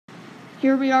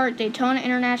Here we are at Daytona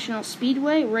International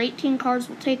Speedway, where 18 cars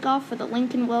will take off for the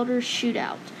Lincoln Welders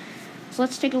Shootout. So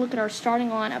let's take a look at our starting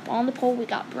lineup. On the pole, we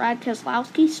got Brad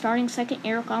Keselowski. Starting second,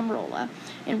 Eric Almirola.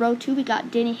 In row 2, we got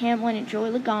Denny Hamlin and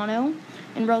Joey Logano.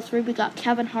 In row 3, we got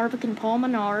Kevin Harvick and Paul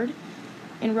Menard.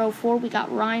 In row 4, we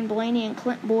got Ryan Blaney and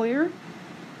Clint Boyer.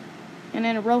 And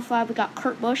then in row 5, we got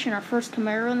Kurt Busch and our first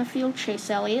Camaro in the field, Chase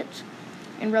Elliott.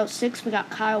 In row 6, we got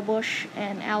Kyle Busch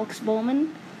and Alex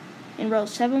Bowman. In row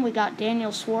 7, we got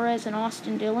Daniel Suarez and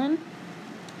Austin Dillon.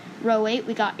 Row 8,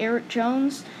 we got Eric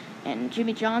Jones and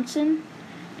Jimmy Johnson.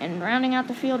 And rounding out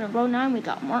the field in row 9, we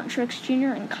got Martin Truex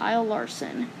Jr. and Kyle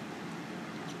Larson.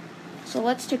 So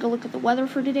let's take a look at the weather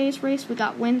for today's race. We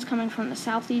got winds coming from the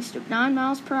southeast of 9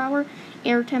 miles per hour.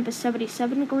 Air temp is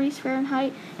 77 degrees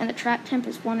Fahrenheit. And the track temp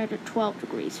is 112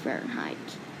 degrees Fahrenheit.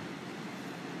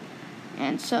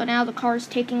 And so now the car is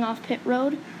taking off pit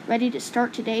road, ready to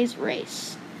start today's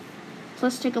race. So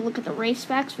let's take a look at the race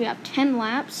facts. We have 10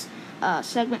 laps.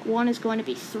 Segment 1 is going to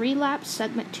be 3 laps.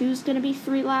 Segment 2 is going to be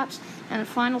 3 laps. And the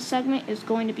final segment is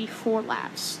going to be 4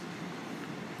 laps.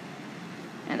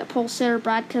 And the pole sitter,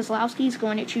 Brad Keselowski, is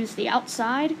going to choose the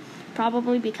outside,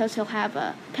 probably because he'll have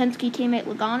a Penske teammate,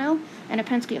 Logano, and a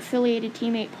Penske-affiliated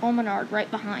teammate, Paul Menard, right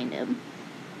behind him.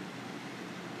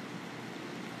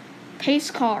 Pace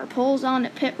car pulls on to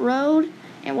pit road,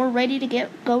 and we're ready to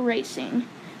go racing.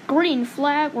 Green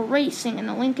flag, we're racing in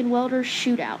the Lincoln Welders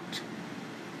Shootout.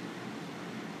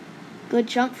 Good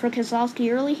jump for Keselowski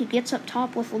early. He gets up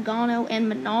top with Logano and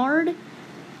Menard.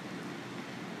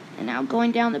 And now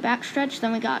going down the backstretch,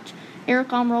 then we got Eric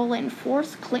Almirola in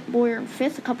 4th, Clint Boyer in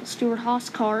 5th, a couple Stewart-Haas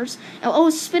cars. Oh,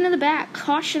 a spin in the back,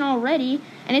 caution already,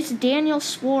 and it's Daniel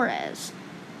Suarez.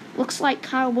 Looks like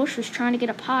Kyle Busch was trying to get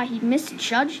up high. He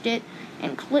misjudged it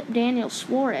and clipped Daniel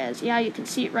Suarez. Yeah, you can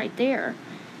see it right there.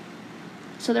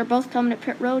 So they're both coming to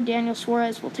pit road. Daniel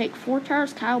Suarez will take 4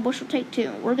 tires. Kyle Busch will take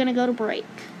 2. We're going to go to break.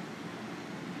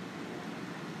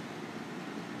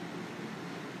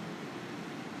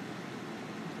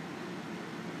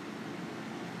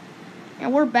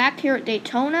 And we're back here at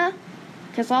Daytona.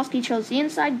 Keselowski chose the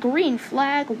inside. Green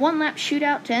flag. 1-lap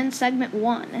shootout to end segment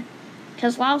 1.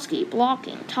 Keselowski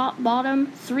blocking top, bottom,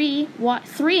 3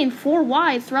 and 4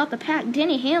 wide throughout the pack.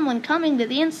 Denny Hamlin coming to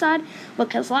the inside, but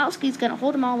Keselowski's going to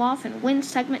hold them all off and win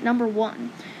segment number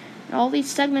 1. And all these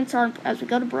segments are as we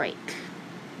go to break.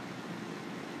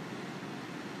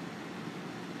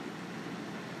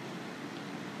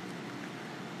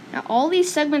 Now, all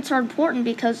these segments are important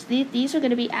because these are going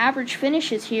to be average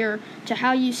finishes here to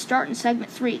how you start in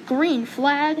segment 3. Green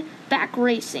flag, back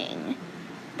racing.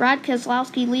 Brad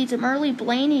Keselowski leads him early.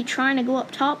 Blaney trying to go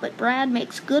up top, but Brad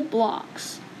makes good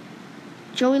blocks.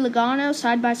 Joey Logano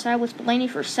side by side with Blaney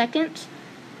for 2nd.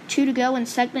 2 to go in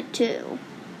segment 2.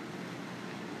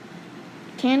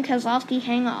 Can Keselowski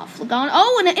hang off? Logano,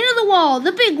 oh, and into the wall,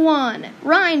 the big one.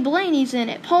 Ryan Blaney's in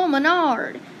it. Paul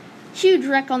Menard. Huge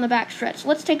wreck on the backstretch.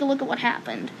 Let's take a look at what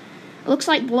happened. It looks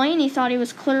like Blaney thought he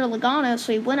was clear of Logano,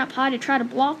 so he went up high to try to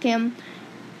block him.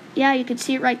 Yeah, you can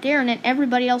see it right there, and then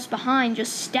everybody else behind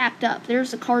just stacked up.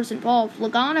 There's the cars involved.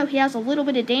 Logano, he has a little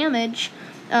bit of damage.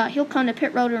 He'll come to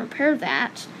pit road and repair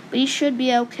that, but he should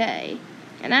be okay.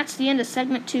 And that's the end of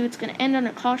segment 2. It's going to end on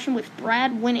a caution with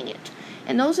Brad winning it.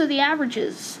 And those are the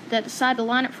averages that decide the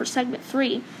lineup for segment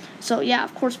 3. So, yeah,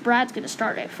 of course, Brad's going to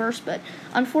start at first, but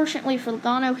unfortunately for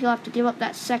Logano, he'll have to give up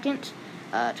that 2nd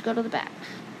to go to the back.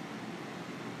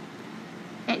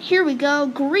 And here we go,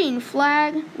 green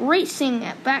flag, racing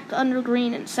at back under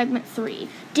green in segment 3.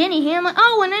 Denny Hamlin,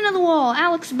 oh, and into the wall,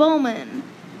 Alex Bowman.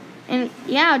 And,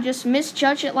 yeah, just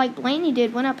misjudged it like Blaney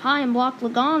did, went up high and blocked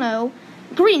Logano.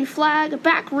 Green flag,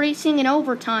 back racing in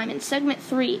overtime in segment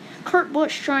 3. Kurt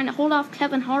Busch trying to hold off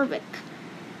Kevin Harvick.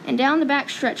 And down the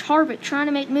backstretch, Harvick trying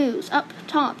to make moves. Up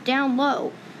top, down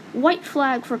low. White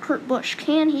flag for Kurt Busch.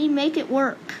 Can he make it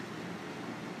work?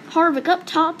 Harvick up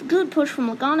top. Good push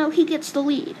from Logano. He gets the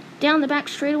lead. Down the back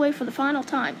straightaway for the final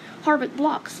time. Harvick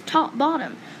blocks top,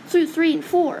 bottom. Through 3 and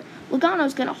 4.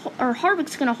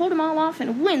 Harvick's going to hold them all off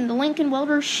and win the Lincoln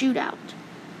Welders Shootout.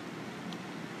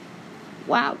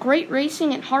 Wow, great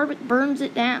racing, and Harvick burns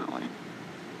it down.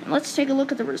 And let's take a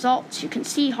look at the results. You can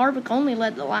see Harvick only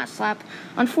led the last lap.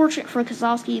 Unfortunate for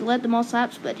Keselowski, he led the most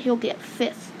laps, but he'll get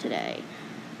 5th today.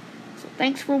 So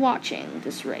thanks for watching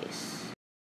this race.